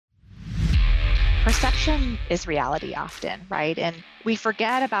Perception is reality often, right? And we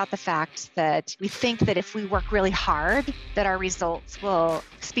forget about the fact that we think that if we work really hard, that our results will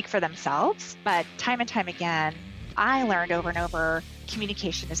speak for themselves. But time and time again, I learned over and over,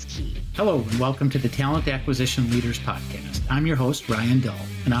 communication is key. Hello, and welcome to the Talent Acquisition Leaders Podcast. I'm your host, Ryan Dull,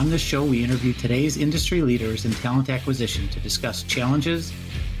 and on this show, we interview today's industry leaders in talent acquisition to discuss challenges,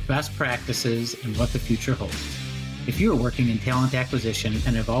 best practices, and what the future holds. If you are working in talent acquisition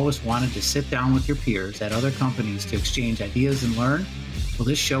and have always wanted to sit down with your peers at other companies to exchange ideas and learn, well,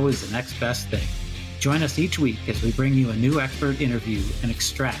 this show is the next best thing. Join us each week as we bring you a new expert interview and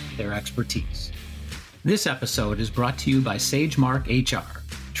extract their expertise. This episode is brought to you by SageMark HR.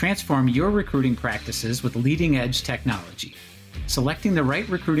 Transform your recruiting practices with leading-edge technology. Selecting the right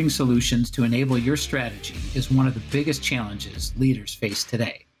recruiting solutions to enable your strategy is one of the biggest challenges leaders face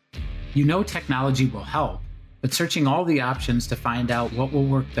today. You know technology will help, but searching all the options to find out what will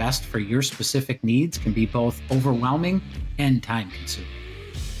work best for your specific needs can be both overwhelming and time-consuming.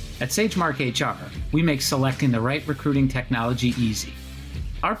 At SageMark HR, we make selecting the right recruiting technology easy.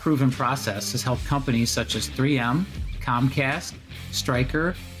 Our proven process has helped companies such as 3M, Comcast,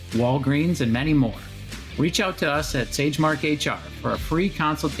 Stryker, Walgreens, and many more. Reach out to us at SageMark HR for a free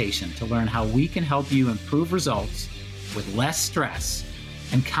consultation to learn how we can help you improve results with less stress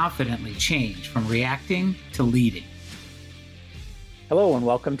and confidently change from reacting to leading. Hello, and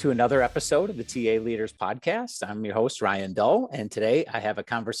welcome to another episode of the TA Leaders Podcast. I'm your host, Ryan Dull, and today I have a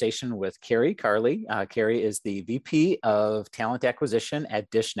conversation with Carrie Carley. Carrie is the VP of Talent Acquisition at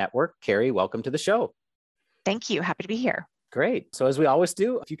Dish Network. Carrie, welcome to the show. Thank you. Happy to be here. Great. So as we always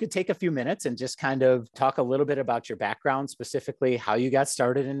do, if you could take a few minutes and just kind of talk a little bit about your background, specifically how you got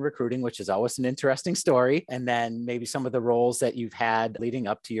started in recruiting, which is always an interesting story, and then maybe some of the roles that you've had leading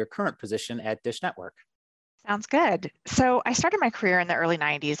up to your current position at Dish Network. Sounds good. So I started my career in the early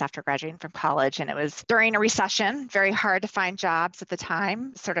 90s after graduating from college, and it was during a recession, very hard to find jobs at the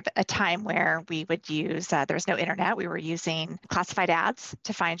time, sort of a time where we would use, there was no internet, we were using classified ads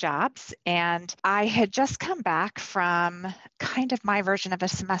to find jobs. And I had just come back from kind of my version of a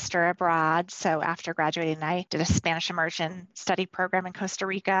semester abroad. So after graduating, I did a Spanish immersion study program in Costa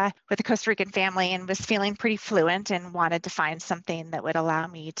Rica with a Costa Rican family and was feeling pretty fluent and wanted to find something that would allow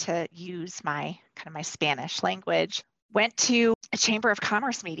me to use my Spanish language. Went to a Chamber of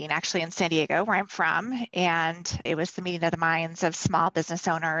Commerce meeting actually in San Diego, where I'm from, and it was the meeting of the minds of small business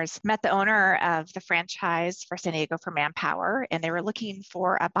owners. Met the owner of the franchise for San Diego for Manpower, and they were looking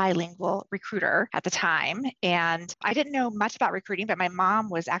for a bilingual recruiter at the time. And I didn't know much about recruiting, but my mom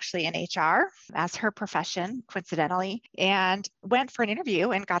was actually in HR as her profession, coincidentally, and went for an interview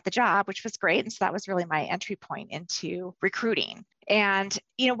and got the job, which was great. And so that was really my entry point into recruiting. And,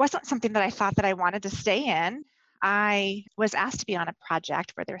 it wasn't something that I thought that I wanted to stay in. I was asked to be on a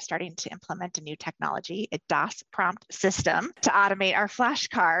project where they were starting to implement a new technology, a DOS prompt system to automate our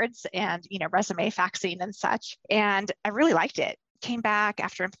flashcards and, resume faxing and such. And I really liked it. Came back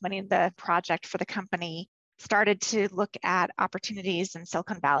after implementing the project for the company, started to look at opportunities in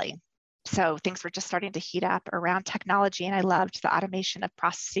Silicon Valley. So things were just starting to heat up around technology, and I loved the automation of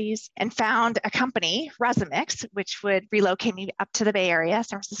processes and found a company, Resumix, which would relocate me up to the Bay Area,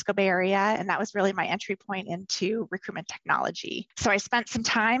 San Francisco Bay Area. And that was really my entry point into recruitment technology. So I spent some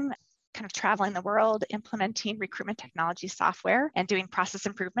time kind of traveling the world, implementing recruitment technology software and doing process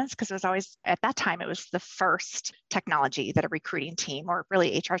improvements, because it was always, at that time, it was the first technology that a recruiting team or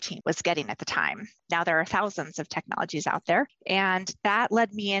really HR team was getting at the time. Now there are thousands of technologies out there. And that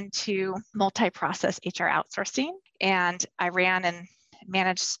led me into multi-process HR outsourcing. And I ran and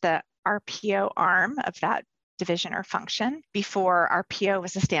managed the RPO arm of that division or function before RPO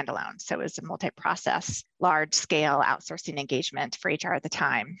was a standalone. So it was a multi-process, large-scale outsourcing engagement for HR at the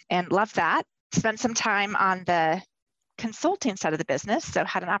time, and loved that. Spent some time on the consulting side of the business, so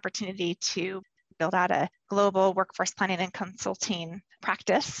had an opportunity to build out a global workforce planning and consulting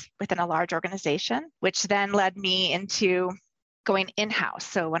practice within a large organization, which then led me into going in-house.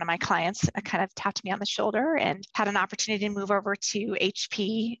 So one of my clients kind of tapped me on the shoulder and had an opportunity to move over to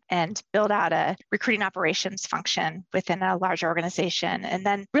HP and build out a recruiting operations function within a large organization. And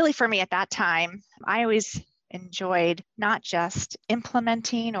then really for me at that time, I always enjoyed not just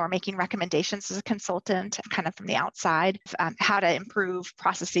implementing or making recommendations as a consultant, kind of from the outside, how to improve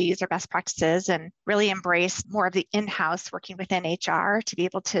processes or best practices, and really embrace more of the in-house working within HR to be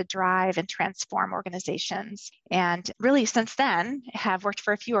able to drive and transform organizations. And really since then, have worked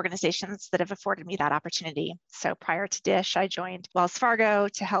for a few organizations that have afforded me that opportunity. So prior to Dish, I joined Wells Fargo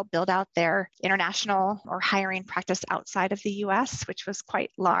to help build out their international or hiring practice outside of the US, which was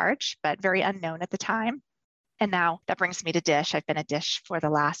quite large, but very unknown at the time. And now that brings me to Dish. I've been at Dish for the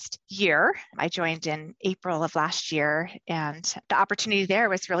last year. I joined in April of last year, and the opportunity there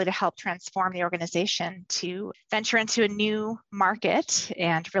was really to help transform the organization to venture into a new market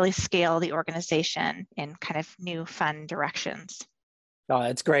and really scale the organization in kind of new, fun directions. Oh,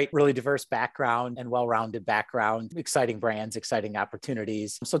 that's great. Really diverse background and well-rounded background, exciting brands, exciting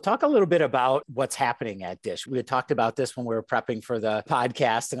opportunities. So talk a little bit about what's happening at Dish. We had talked about this when we were prepping for the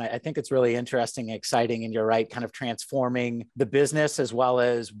podcast, and I think it's really interesting and exciting. And you're right, kind of transforming the business as well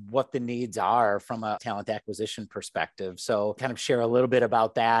as what the needs are from a talent acquisition perspective. So kind of share a little bit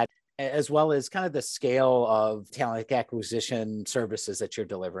about that, as well as kind of the scale of talent acquisition services that you're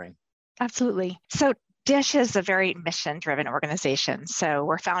delivering. Absolutely. So Dish is a very mission-driven organization. So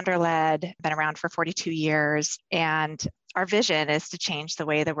we're founder-led, been around for 42 years, and our vision is to change the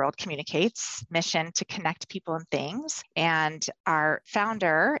way the world communicates, mission to connect people and things. And our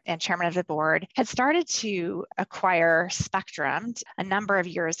founder and chairman of the board had started to acquire spectrum a number of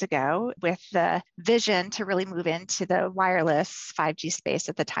years ago with the vision to really move into the wireless 5G space.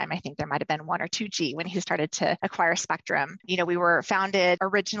 At the time, I think there might have been 1 or 2G when he started to acquire spectrum. We were founded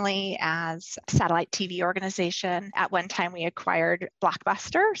originally as a satellite TV organization. At one time, we acquired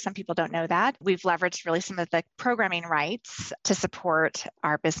Blockbuster. Some people don't know that. We've leveraged really some of the programming rights to support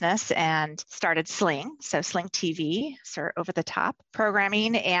our business and started Sling. So Sling TV, so over the top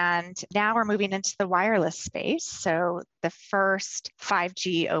programming. And now we're moving into the wireless space. So the first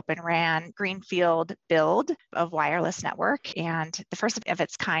 5G Open RAN greenfield build of wireless network, and the first of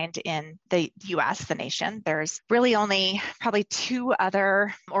its kind in the US, the nation. There's really only probably 2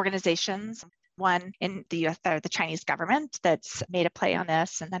 other organizations, one in the US, the Chinese government that's made a play on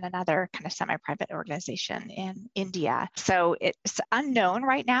this, and then another kind of semi-private organization in India. So it's unknown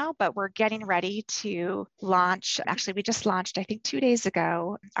right now, but we're getting ready to launch. Actually, we just launched, I think 2 days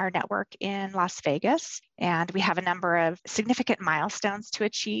ago, our network in Las Vegas. And we have a number of significant milestones to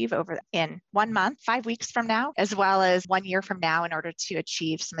achieve in 1 month, 5 weeks from now, as well as 1 year from now in order to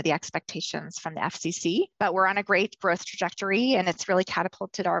achieve some of the expectations from the FCC. But we're on a great growth trajectory, and it's really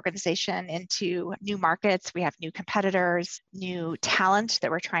catapulted our organization into new markets. We have new competitors, new talent that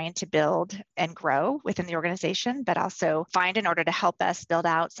we're trying to build and grow within the organization, but also find in order to help us build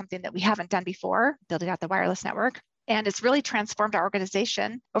out something that we haven't done before, building out the wireless network. And it's really transformed our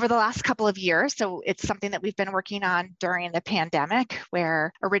organization over the last couple of years. So it's something that we've been working on during the pandemic,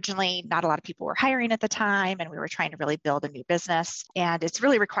 where originally not a lot of people were hiring at the time, and we were trying to really build a new business. And it's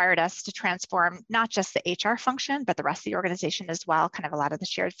really required us to transform not just the HR function, but the rest of the organization as well, kind of a lot of the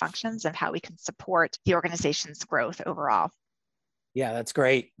shared functions of how we can support the organization's growth overall. Yeah, that's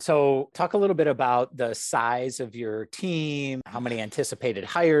great. So talk a little bit about the size of your team, how many anticipated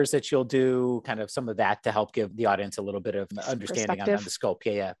hires that you'll do, kind of some of that to help give the audience a little bit of understanding on the scope.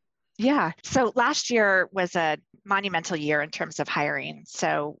 Yeah. So last year was a monumental year in terms of hiring.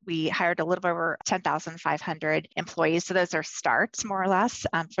 So we hired a little over 10,500 employees. So those are starts, more or less,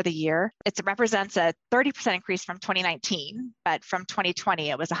 for the year. It represents a 30% increase from 2019, but from 2020,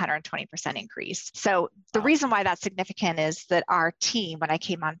 it was 120% increase. So the reason why that's significant is that our team, when I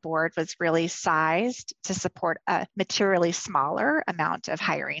came on board, was really sized to support a materially smaller amount of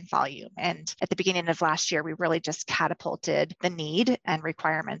hiring volume. And at the beginning of last year, we really just catapulted the need and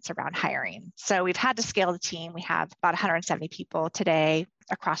requirements around hiring. So we've had to scale the team. We have about 170 people today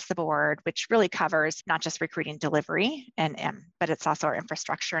across the board, which really covers not just recruiting delivery, but it's also our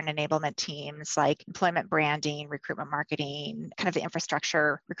infrastructure and enablement teams like employment branding, recruitment marketing, kind of the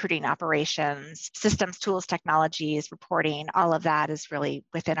infrastructure, recruiting operations, systems, tools, technologies, reporting. All of that is really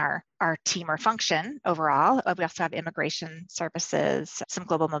within our team or function overall. We also have immigration services, some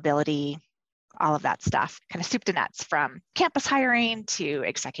global mobility, all of that stuff, kind of soup to nuts, from campus hiring to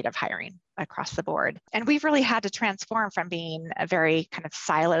executive hiring across the board. And we've really had to transform from being a very kind of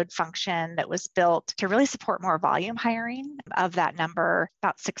siloed function that was built to really support more volume hiring. Of that number,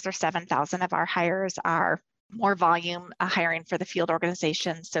 about 6,000 or 7,000 of our hires are more volume hiring for the field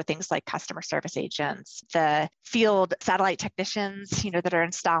organizations. So things like customer service agents, the field satellite technicians, that are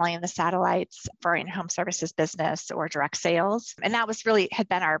installing the satellites for in-home services business or direct sales. And that was really had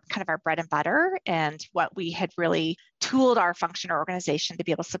been our kind of our bread and butter, and what we had really tooled our function or organization to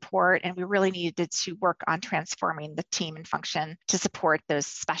be able to support. And we really needed to work on transforming the team and function to support those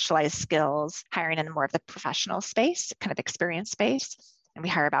specialized skills, hiring in more of the professional space, kind of experience space. And we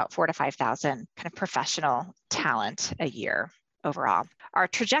hire about 4,000 to 5,000 kind of professional talent a year overall. Our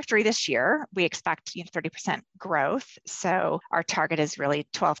trajectory this year, we expect 30% growth. So our target is really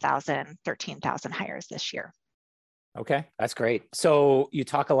 12,000, 13,000 hires this year. Okay, that's great. So you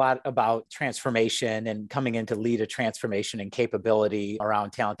talk a lot about transformation and coming in to lead a transformation and capability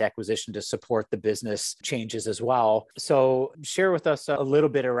around talent acquisition to support the business changes as well. So share with us a little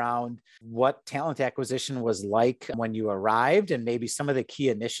bit around what talent acquisition was like when you arrived and maybe some of the key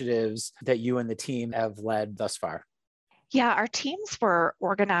initiatives that you and the team have led thus far. Yeah, our teams were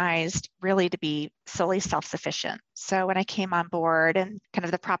organized really to be solely self-sufficient. So when I came on board and kind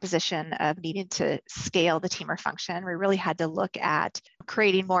of the proposition of needing to scale the team or function, we really had to look at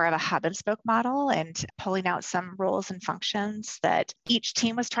creating more of a hub and spoke model and pulling out some roles and functions that each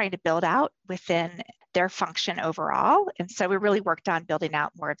team was trying to build out within their function overall. And so we really worked on building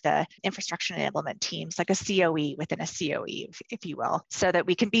out more of the infrastructure enablement teams, like a COE within a COE, if you will, so that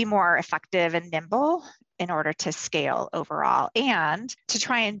we can be more effective and nimble in order to scale overall and to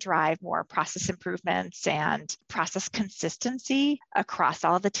try and drive more process improvements and process consistency across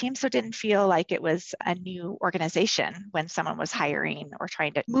all of the teams. So it didn't feel like it was a new organization when someone was hiring or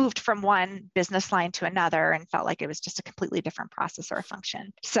trying to move from one business line to another and felt like it was just a completely different process or a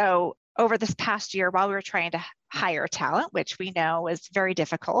function. So over this past year, while we were trying to hire talent, which we know is very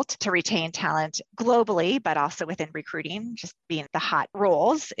difficult to retain talent globally, but also within recruiting, just being the hot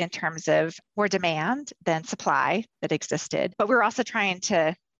roles in terms of more demand than supply that existed. But we're also trying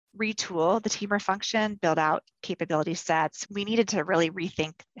to retool the team or function, build out capability sets. We needed to really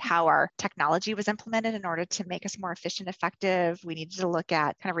rethink how our technology was implemented in order to make us more efficient, effective. We needed to look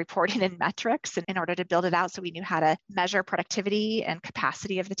at kind of reporting and metrics in order to build it out so we knew how to measure productivity and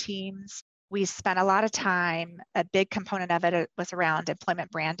capacity of the teams. We spent a lot of time, a big component of it was around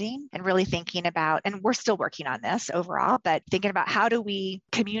employment branding and really thinking about, and we're still working on this overall, but thinking about how do we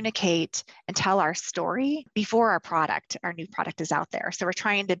communicate and tell our story before our new product is out there. So we're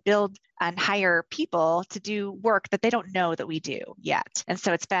trying to build and hire people to do work that they don't know that we do yet. And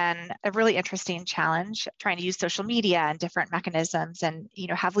so it's been a really interesting challenge trying to use social media and different mechanisms and,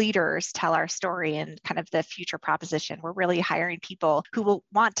 have leaders tell our story and kind of the future proposition. We're really hiring people who will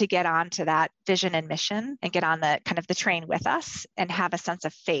want to get onto that vision and mission and get on the kind of the train with us and have a sense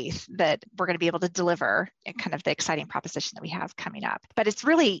of faith that we're going to be able to deliver kind of the exciting proposition that we have coming up. But it's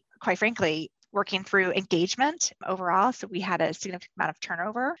really, quite frankly, working through engagement overall. So we had a significant amount of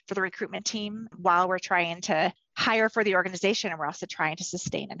turnover for the recruitment team while we're trying to hire for the organization. And we're also trying to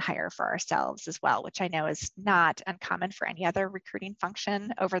sustain and hire for ourselves as well, which I know is not uncommon for any other recruiting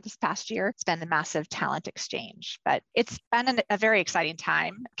function over this past year. It's been the massive talent exchange, but it's been a very exciting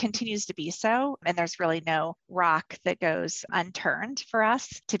time, continues to be so. And there's really no rock that goes unturned for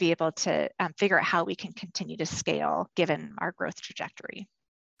us to be able to figure out how we can continue to scale given our growth trajectory.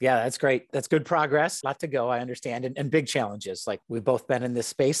 Yeah, that's great. That's good progress. A lot to go, I understand, and big challenges. Like we've both been in this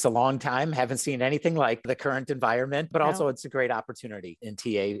space a long time, haven't seen anything like the current environment, but also it's a great opportunity in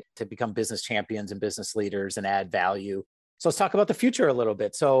TA to become business champions and business leaders and add value. So let's talk about the future a little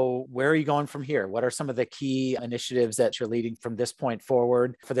bit. So where are you going from here? What are some of the key initiatives that you're leading from this point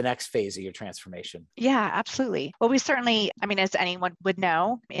forward for the next phase of your transformation? Yeah, absolutely. Well, we certainly, as anyone would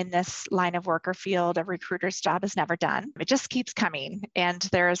know, in this line of work or field, a recruiter's job is never done. It just keeps coming. And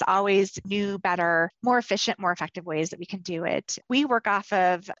there's always new, better, more efficient, more effective ways that we can do it. We work off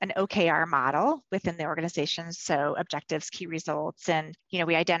of an OKR model within the organization. So objectives, key results. And,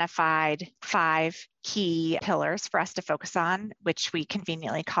 we identified 5 key pillars for us to focus on, which we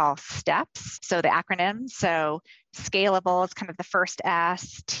conveniently call STEPS. So the acronym, so scalable is kind of the first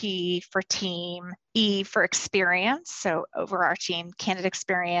S, T for team, E for experience, so overarching candidate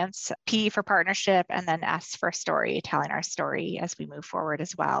experience, P for partnership, and then S for story, telling our story as we move forward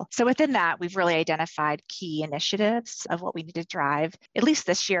as well. So within that, we've really identified key initiatives of what we need to drive, at least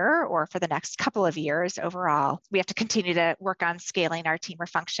this year or for the next couple of years overall. We have to continue to work on scaling our team or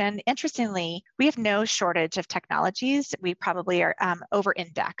function. Interestingly, we have no shortage of technologies. We probably are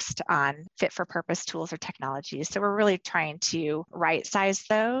over-indexed on fit-for-purpose tools or technologies. So we're really trying to right-size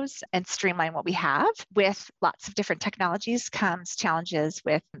those and streamline what we have. With lots of different technologies comes challenges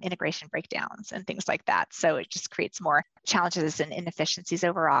with integration breakdowns and things like that. So it just creates more challenges and inefficiencies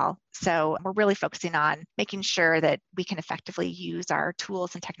overall. So we're really focusing on making sure that we can effectively use our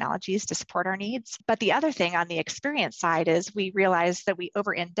tools and technologies to support our needs. But the other thing on the experience side is we realized that we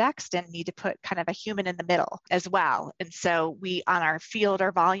over-indexed and need to put kind of a human in the middle as well. And so we, on our field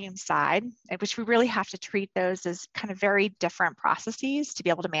or volume side, which we really have to treat those as kind of very different processes to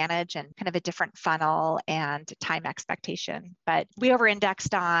be able to manage and kind of a different funnel and time expectation. But we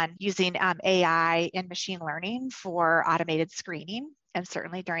over-indexed on using AI and machine learning for automated screening. And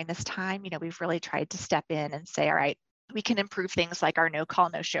certainly during this time, we've really tried to step in and say, all right, We can improve things like our no-call,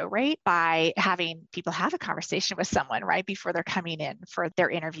 no-show rate by having people have a conversation with someone right before they're coming in for their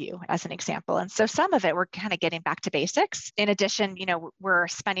interview, as an example. And so some of it, we're kind of getting back to basics. In addition, we're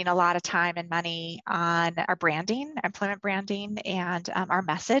spending a lot of time and money on our branding, employment branding, and our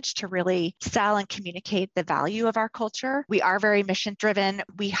message to really sell and communicate the value of our culture. We are very mission-driven.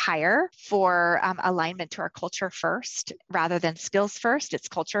 We hire for alignment to our culture first rather than skills first. It's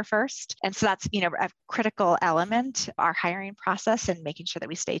culture first. And so that's, a critical element, our hiring process, and making sure that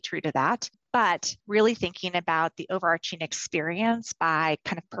we stay true to that. But really thinking about the overarching experience by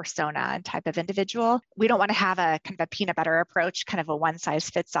kind of persona and type of individual. We don't want to have a kind of a peanut butter approach, kind of a one size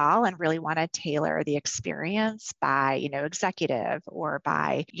fits all, and really want to tailor the experience by, executive or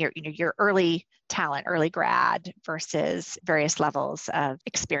by your early talent, early grad versus various levels of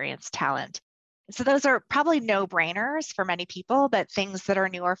experienced talent. So those are probably no-brainers for many people, but things that are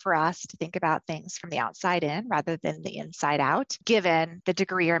newer for us to think about things from the outside in rather than the inside out, given the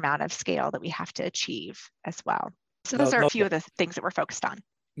degree or amount of scale that we have to achieve as well. So those are a few of the things that we're focused on.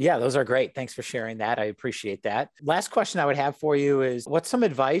 Yeah, those are great. Thanks for sharing that. I appreciate that. Last question I would have for you is, what's some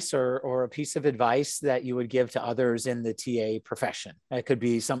advice or a piece of advice that you would give to others in the TA profession? It could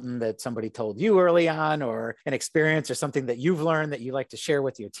be something that somebody told you early on, or an experience, or something that you've learned that you like to share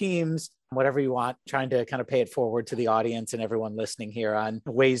with your teams, whatever you want, trying to kind of pay it forward to the audience and everyone listening here on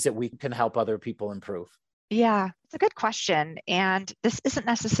ways that we can help other people improve. Yeah, it's a good question. And this isn't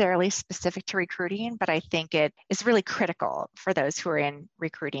necessarily specific to recruiting, but I think it is really critical for those who are in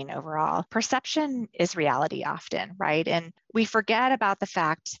recruiting overall. Perception is reality often, right? And we forget about the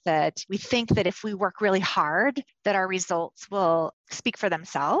fact that we think that if we work really hard, that our results will speak for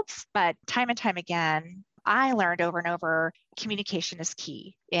themselves. But time and time again, I learned over and over, communication is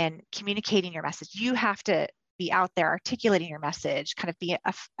key in communicating your message. You have to be out there articulating your message, kind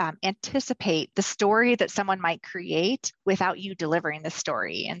of anticipate the story that someone might create without you delivering the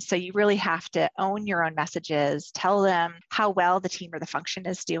story. And so you really have to own your own messages, tell them how well the team or the function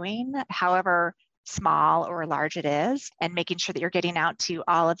is doing, however small or large it is, and making sure that you're getting out to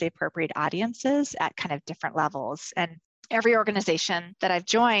all of the appropriate audiences at kind of different levels. And every organization that I've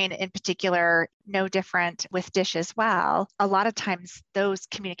joined, in particular, no different with Dish as well, a lot of times those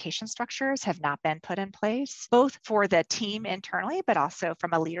communication structures have not been put in place, both for the team internally, but also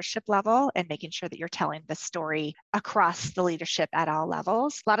from a leadership level, and making sure that you're telling the story across the leadership at all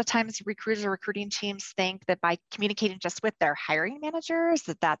levels. A lot of times recruiters or recruiting teams think that by communicating just with their hiring managers,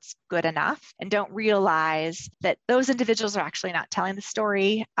 that that's good enough, and don't realize that those individuals are actually not telling the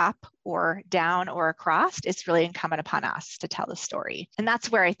story up or down or across. It's really incumbent upon us to tell the story. And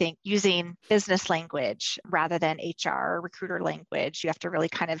that's where I think using business language rather than HR or recruiter language, you have to really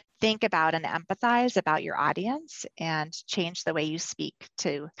kind of think about and empathize about your audience and change the way you speak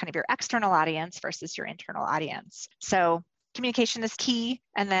to kind of your external audience versus your internal audience. So communication is key.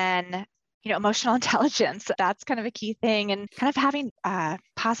 And then emotional intelligence, that's kind of a key thing, and kind of having a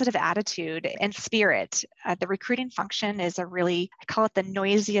positive attitude and spirit. The recruiting function is I call it the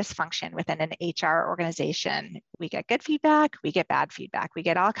noisiest function within an HR organization. We get good feedback, we get bad feedback, we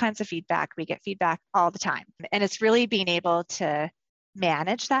get all kinds of feedback, we get feedback all the time. And it's really being able to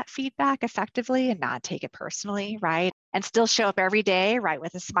manage that feedback effectively and not take it personally, right? And still show up every day, right,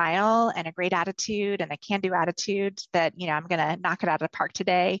 with a smile and a great attitude and a can-do attitude that, I'm going to knock it out of the park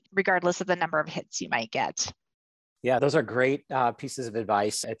today, regardless of the number of hits you might get. Yeah, those are great pieces of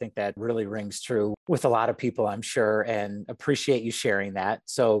advice. I think that really rings true with a lot of people, I'm sure, and appreciate you sharing that.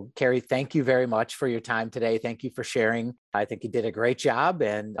 So, Carrie, thank you very much for your time today. Thank you for sharing. I think you did a great job,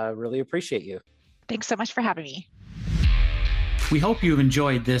 and really appreciate you. Thanks so much for having me. We hope you've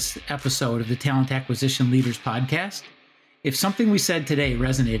enjoyed this episode of the Talent Acquisition Leaders Podcast. If something we said today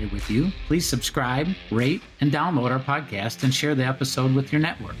resonated with you, please subscribe, rate, and download our podcast and share the episode with your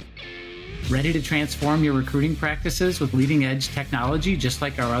network. Ready to transform your recruiting practices with leading-edge technology, just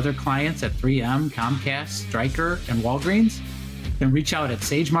like our other clients at 3M, Comcast, Stryker, and Walgreens? Then reach out at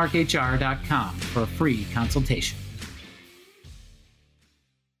sagemarkhr.com for a free consultation.